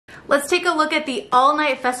Let's take a look at the All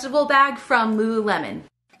Night Festival bag from Lululemon.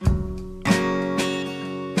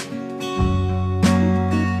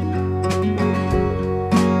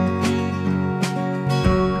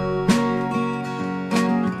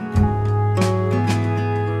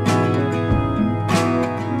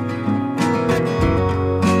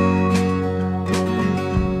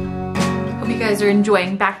 Are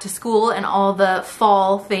enjoying back to school and all the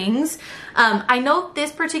fall things. I know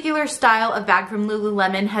this particular style of bag from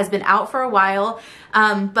Lululemon has been out for a while,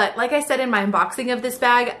 but like I said in my unboxing of this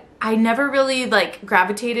bag, I never really like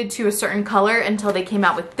gravitated to a certain color until they came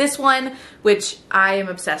out with this one, which I am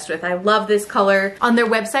obsessed with. I love this color. On their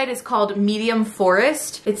website, it's called Medium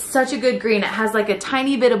Forest. It's such a good green. It has like a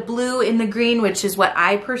tiny bit of blue in the green, which is what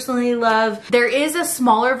I personally love. There is a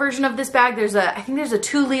smaller version of this bag. I think there's a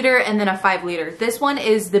 2-liter and then a 5-liter. This one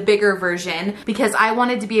is the bigger version because I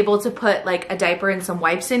wanted to be able to put like a diaper and some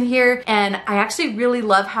wipes in here. And I actually really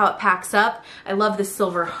love how it packs up. I love the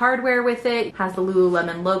silver hardware with it. It has the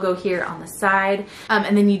Lululemon logo here on the side.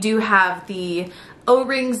 And then you do have the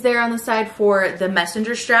O-rings there on the side for the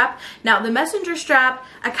messenger strap. Now the messenger strap,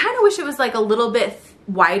 I kind of wish it was like a little bit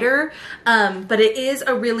wider, but it is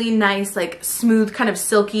a really nice, like smooth, kind of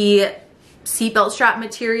silky seatbelt strap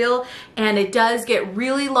material, and it does get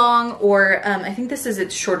really long, or I think this is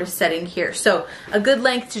its shortest setting here, so a good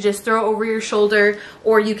length to just throw over your shoulder,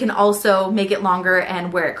 or you can also make it longer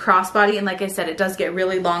and wear it crossbody. And like I said, it does get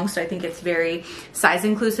really long, so I think it's very size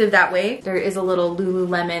inclusive that way. There is a little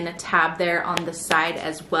Lululemon tab there on the side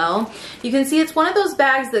as well. You can see it's one of those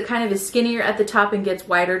bags that kind of is skinnier at the top and gets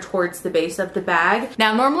wider towards the base of the bag.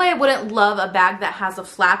 Now normally I wouldn't love a bag that has a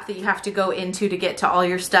flap that you have to go into to get to all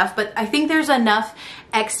your stuff, but I think there's enough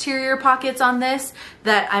exterior pockets on this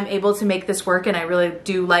that I'm able to make this work, and I really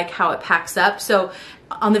do like how it packs up. So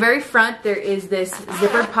on the very front there is this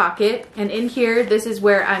zippered pocket, and in here this is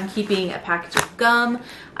where I'm keeping a package of gum.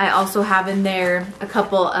 I also have in there a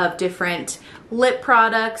couple of different lip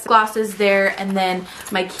products, glosses there, and then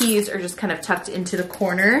my keys are just kind of tucked into the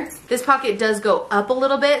corner. This pocket does go up a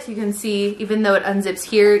little bit, so you can see even though it unzips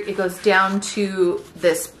here, it goes down to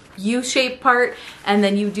this U-shaped part, and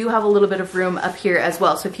then you do have a little bit of room up here as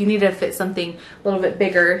well. So if you need to fit something a little bit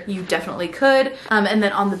bigger, you definitely could. And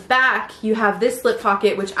then on the back, you have this slip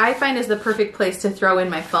pocket, which I find is the perfect place to throw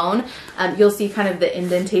in my phone. You'll see kind of the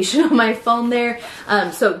indentation of my phone there.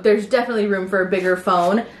 So there's definitely room for a bigger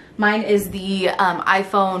phone. Mine is the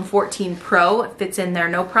iPhone 14 Pro. It fits in there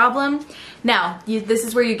no problem. Now, this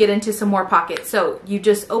is where you get into some more pockets. So you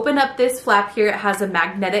just open up this flap here. It has a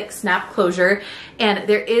magnetic snap closure, and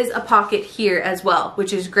there is a pocket here as well,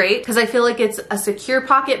 which is great because I feel like it's a secure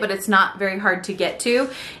pocket, but it's not very hard to get to,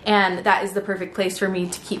 and that is the perfect place for me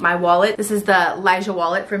to keep my wallet. This is the Elijah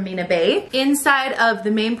wallet from Mina Bay. Inside of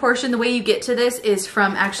the main portion, the way you get to this is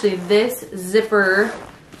from actually this zipper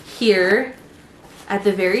here at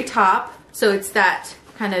the very top. So it's that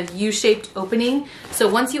kind of U-shaped opening. So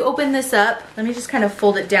once you open this up, let me just kind of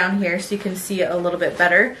fold it down here so you can see it a little bit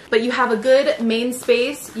better. But you have a good main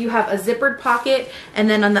space, you have a zippered pocket, and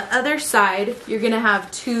then on the other side, you're gonna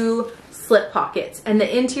have 2 slip pockets. And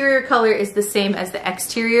the interior color is the same as the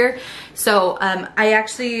exterior. So I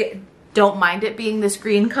actually don't mind it being this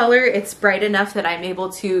green color. It's bright enough that I'm able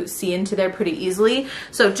to see into there pretty easily.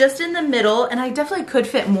 So just in the middle, and I definitely could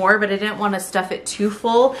fit more, but I didn't want to stuff it too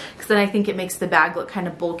full because then I think it makes the bag look kind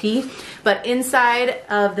of bulky. But inside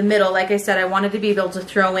of the middle, like I said, I wanted to be able to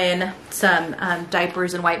throw in some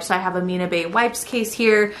diapers and wipes. So I have a Mina Bay wipes case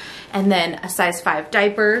here, and then a size 5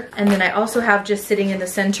 diaper. And then I also have, just sitting in the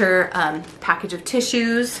center, package of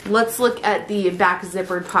tissues. Let's look at the back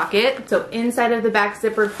zippered pocket. So inside of the back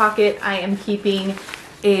zippered pocket, I am keeping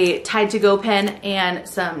a Tide to Go pen and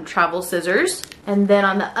some travel scissors. And then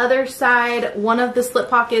on the other side, one of the slip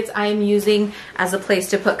pockets I am using as a place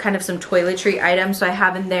to put kind of some toiletry items. So I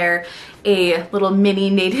have in there a little mini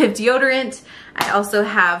native deodorant. I also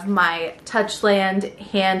have my Touchland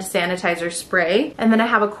hand sanitizer spray. And then I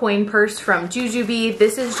have a coin purse from Jujubee.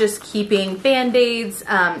 This is just keeping Band-Aids.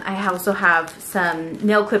 I also have some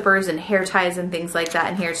nail clippers and hair ties and things like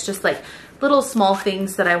that in here. It's just like little small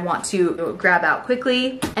things that I want to grab out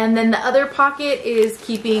quickly. And then the other pocket is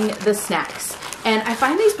keeping the snacks. And I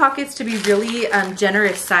find these pockets to be really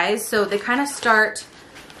generous size. So they kind of start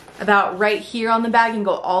about right here on the bag and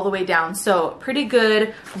go all the way down. So pretty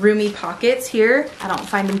good roomy pockets here. I don't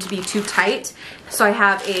find them to be too tight. So I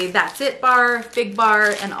have a That's It bar, Fig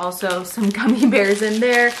bar, and also some gummy bears in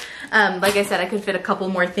there. Like I said, I could fit a couple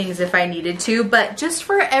more things if I needed to, but just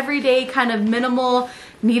for everyday kind of minimal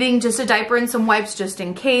needing just a diaper and some wipes just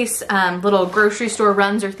in case, little grocery store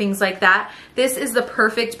runs or things like that, this is the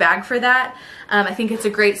perfect bag for that. I think it's a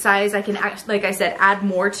great size. I can, like I said, add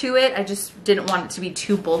more to it. I just didn't want it to be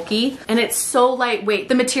too bulky. And it's so lightweight.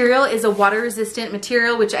 The material is a water resistant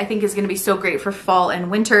material, which I think is gonna be so great for fall and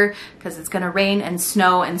winter because it's gonna rain and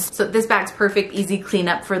snow. And so this bag's perfect, easy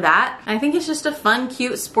cleanup for that. And I think it's just a fun,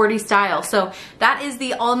 cute, sporty style. So that is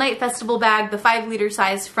the All Night Festival bag, the 5-liter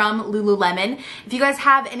size from Lululemon. If you guys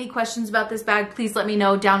have any questions about this bag, please let me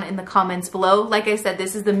know down in the comments below. Like I said,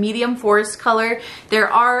 this is the medium forest color. There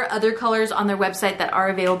are other colors on their website that are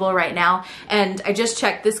available right now, and I just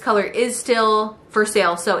checked, this color is still for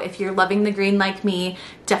sale, so if you're loving the green like me,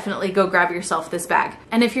 definitely go grab yourself this bag.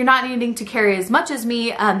 And if you're not needing to carry as much as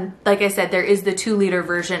me, like I said, there is the 2-liter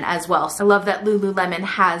version as well. So I love that Lululemon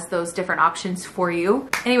has those different options for you.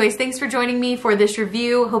 Anyways, thanks for joining me for this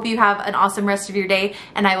review. Hope you have an awesome rest of your day,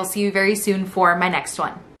 and I will see you very soon for my next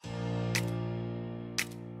one.